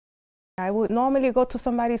I would normally go to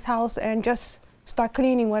somebody's house and just start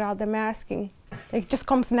cleaning without them asking. It just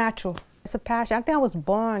comes natural. It's a passion. I think I was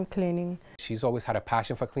born cleaning. She's always had a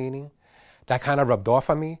passion for cleaning. That kind of rubbed off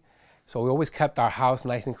on me. So we always kept our house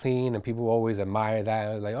nice and clean, and people always admired that.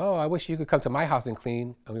 I was like, oh, I wish you could come to my house and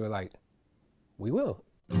clean. And we were like, we will.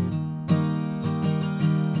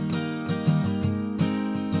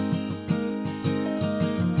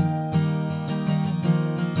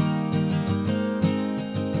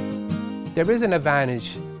 There is an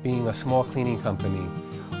advantage being a small cleaning company.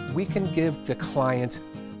 We can give the client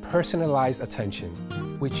personalized attention,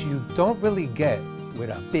 which you don't really get with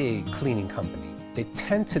a big cleaning company. They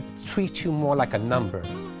tend to treat you more like a number.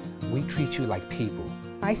 We treat you like people.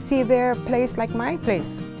 I see their place like my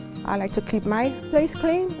place. I like to keep my place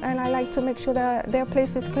clean, and I like to make sure that their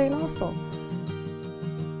place is clean also.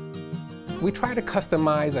 We try to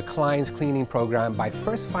customize a client's cleaning program by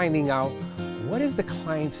first finding out what is the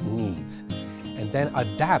client's needs, and then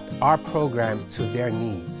adapt our program to their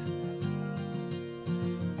needs.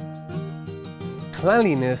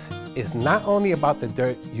 Cleanliness is not only about the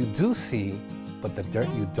dirt you do see, but the dirt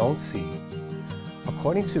you don't see.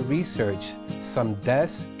 According to research, some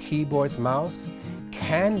desks, keyboards, mouse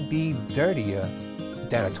can be dirtier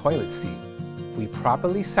than a toilet seat. We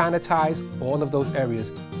properly sanitize all of those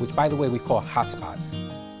areas, which by the way we call hotspots.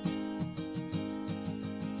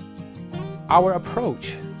 Our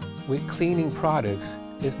approach with cleaning products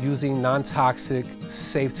is using non-toxic,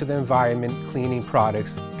 safe to the environment cleaning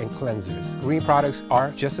products and cleansers. Green products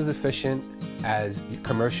are just as efficient as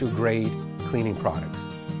commercial grade cleaning products.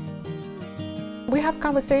 We have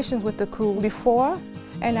conversations with the crew before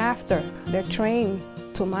and after. They're trained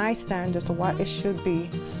to my standards of what it should be,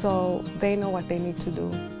 so they know what they need to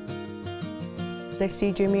do. They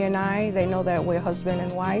see Jimmy and I, they know that we're husband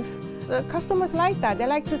and wife. The customers like that. They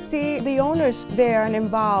like to see the owners there and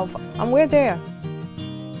involved, and we're there.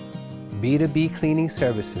 B2B Cleaning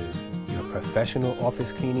Services, your professional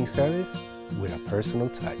office cleaning service with a personal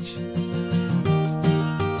touch.